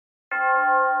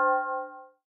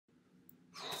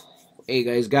Hey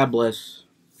guys, God bless.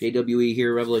 JWE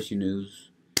here, Revelation News.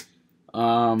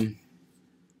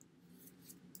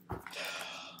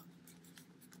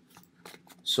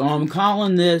 So I'm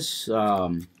calling this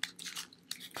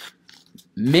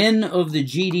Men of the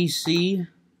GDC.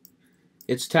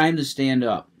 It's time to stand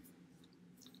up.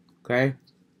 Okay?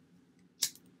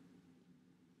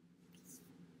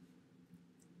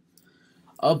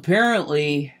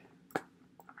 Apparently,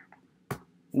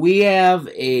 we have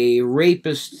a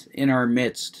rapist in our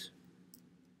midst.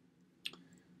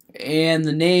 And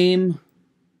the name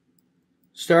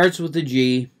starts with a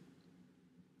G.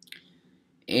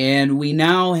 And we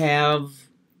now have,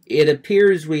 it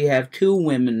appears we have 2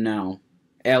 women now,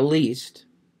 at least,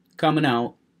 coming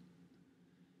out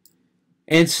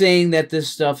and saying that this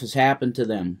stuff has happened to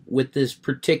them with this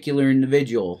particular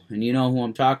individual. And you know who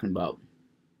I'm talking about.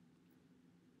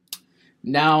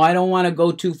 Now, I don't want to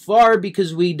go too far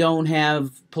because we don't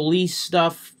have police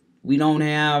stuff. We don't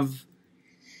have,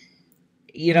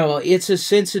 you know, it's a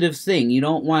sensitive thing. You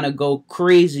don't want to go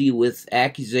crazy with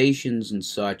accusations and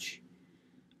such.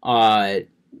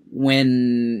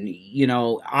 When, you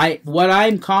know, what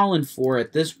I'm calling for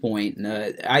at this point,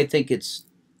 I think it's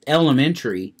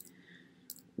elementary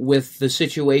with the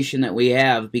situation that we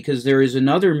have, because there is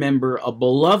another member, a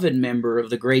beloved member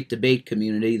of the great debate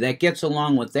community that gets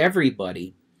along with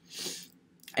everybody,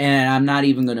 and I'm not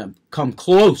even going to come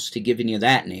close to giving you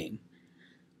that name,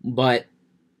 but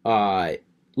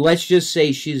let's just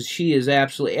say she is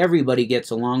absolutely, everybody gets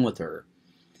along with her.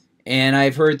 And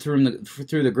I've heard through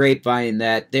the grapevine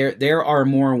that there are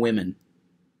more women.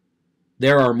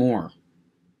 There are more.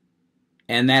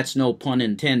 And that's no pun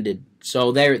intended.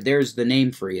 So there's the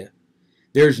name for you.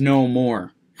 There's no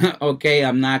more. Okay,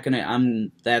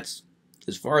 that's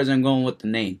as far as I'm going with the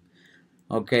name.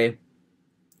 Okay.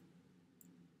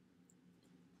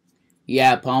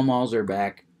 Yeah, Pall Malls are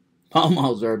back. Pall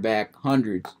Malls are back.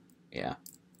 Hundreds. Yeah.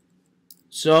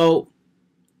 So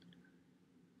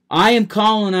I am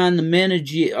calling on the men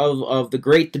of the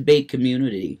great debate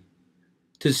community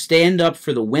to stand up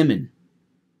for the women.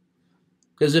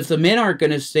 Because if the men aren't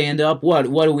going to stand up, what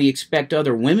do we expect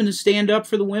other women to stand up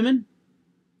for the women?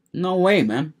 No way,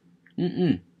 man.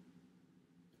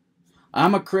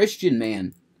 I'm a Christian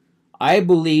man. I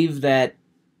believe that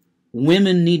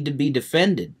women need to be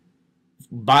defended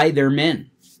by their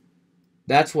men.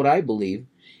 That's what I believe.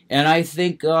 And I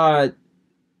think the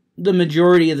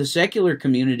majority of the secular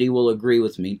community will agree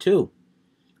with me too.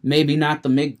 Maybe not the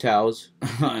MGTOWs,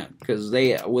 because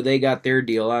they got their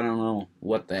deal. I don't know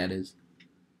what that is.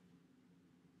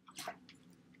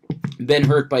 Been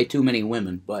hurt by too many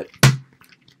women, but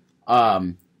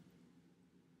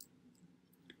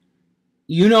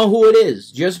you know who it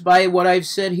is. Just by what I've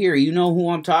said here, you know who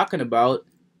I'm talking about.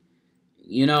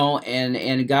 You know,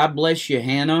 and God bless you,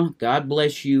 Hannah. God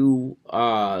bless you,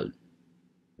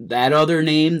 that other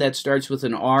name that starts with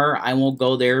an R. I won't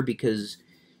go there because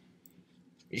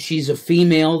she's a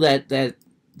female that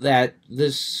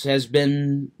this has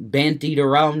been bandied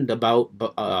around about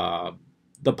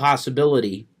the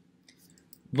possibility.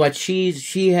 But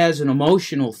she has an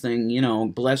emotional thing, you know,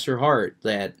 bless her heart,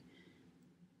 that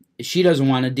she doesn't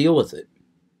want to deal with it.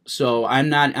 So I'm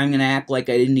going to act like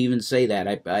I didn't even say that.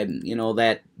 I you know,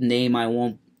 that name I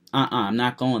won't, I'm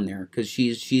not going there, because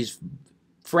she's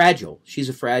fragile. She's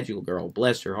a fragile girl,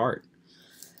 bless her heart.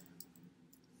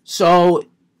 So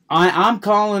I'm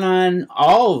calling on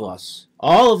all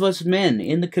of us men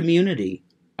in the community.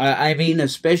 I mean,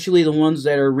 especially the ones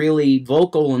that are really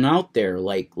vocal and out there,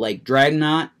 like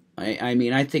Dragnot. I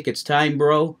mean, I think it's time,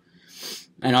 bro.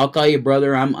 And I'll call you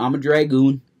brother. I'm a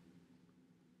dragoon.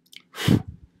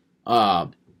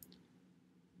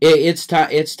 It's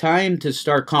time to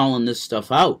start calling this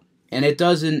stuff out. And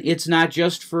it's not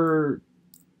just for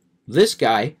this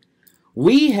guy.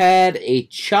 We had a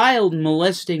child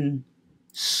molesting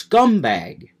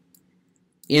scumbag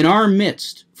in our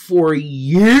midst for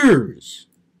years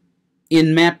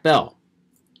in Matt Bell.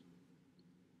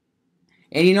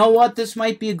 And you know what? This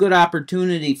might be a good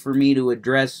opportunity for me to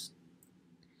address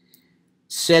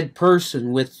said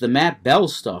person with the Matt Bell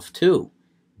stuff too.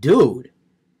 Dude,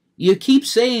 you keep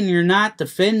saying you're not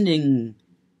defending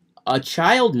a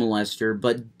child molester,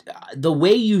 but the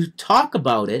way you talk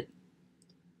about it,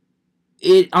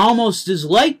 it almost is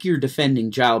like you're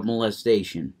defending child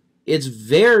molestation. It's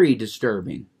very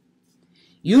disturbing.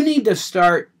 You need to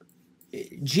start,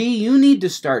 you need to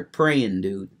start praying,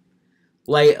 dude.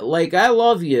 Like I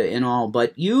love you and all,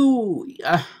 but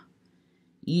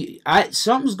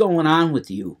something's going on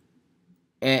with you.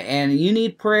 And you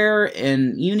need prayer,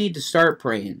 and you need to start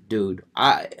praying, dude.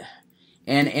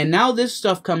 And now this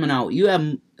stuff coming out, you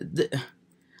have,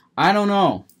 I don't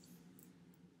know.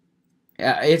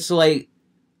 It's like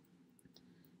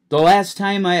the last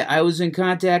time I was in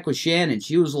contact with Shannon,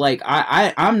 she was like,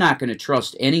 I'm not going to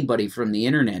trust anybody from the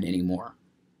internet anymore.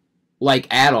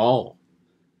 Like, at all.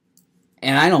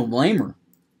 And I don't blame her.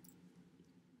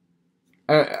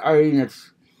 I mean,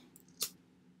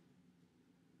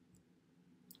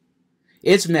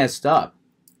 it's messed up.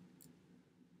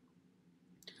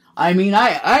 I mean, I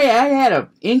had an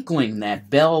inkling that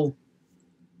Bell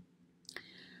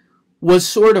was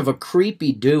sort of a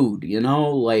creepy dude, you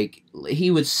know? Like, he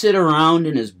would sit around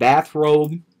in his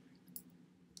bathrobe.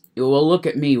 Well, look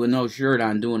at me with no shirt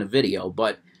on doing a video,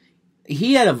 but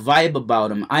he had a vibe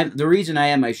about him. The reason I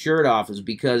have my shirt off is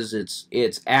because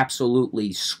it's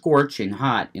absolutely scorching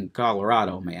hot in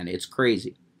Colorado, man. It's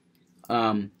crazy.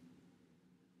 I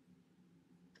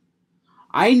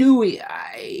knew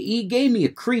he gave me a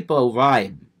creepo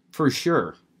vibe for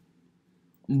sure.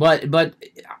 But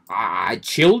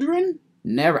children?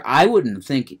 Never. I wouldn't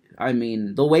think. I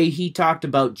mean, the way he talked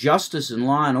about justice and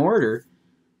law and order,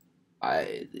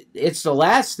 it's the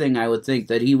last thing I would think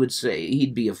that he would say.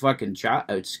 He'd be a fucking child.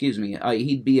 Excuse me.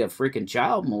 He'd be a freaking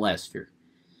child molester.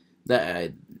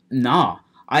 Nah.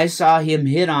 I saw him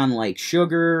hit on like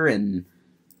Sugar and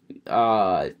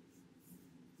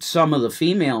some of the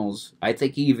females. I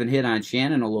think he even hit on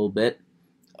Shannon a little bit.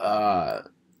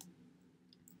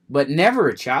 But never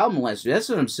a child molester. That's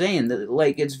what I'm saying.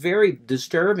 Like, it's very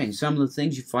disturbing, some of the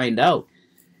things you find out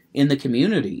in the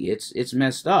community. It's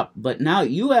messed up. But now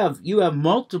you have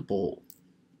multiple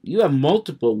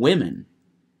women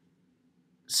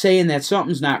saying that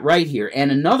something's not right here.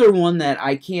 And another one that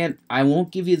I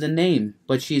won't give you the name,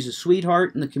 but she's a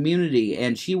sweetheart in the community,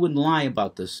 and she wouldn't lie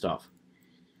about this stuff.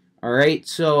 All right?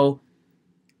 So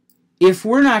if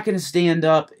we're not going to stand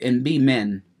up and be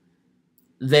men,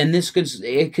 then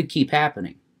it could keep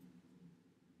happening.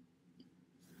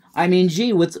 I mean,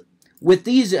 gee, with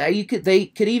these, they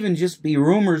could even just be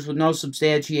rumors with no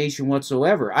substantiation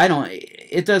whatsoever.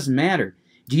 It doesn't matter.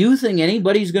 Do you think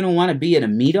anybody's going to want to be at a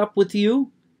meetup with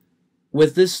you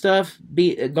with this stuff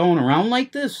going around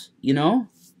like this, you know?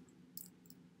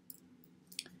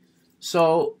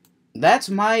 So that's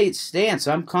my stance.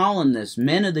 I'm calling this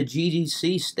men of the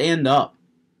GDC stand up.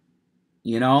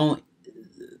 You know,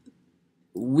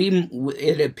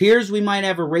 it appears we might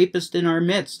have a rapist in our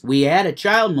midst. We had a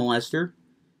child molester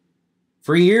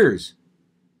for years.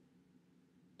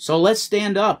 So let's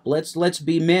stand up. Let's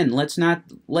be men. Let's not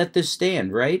let this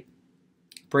stand, right?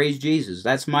 Praise Jesus.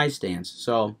 That's my stance.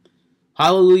 So,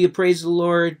 hallelujah, praise the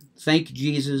Lord. Thank you,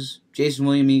 Jesus. Jason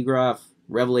William Egroff,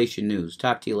 Revelation News.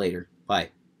 Talk to you later. Bye.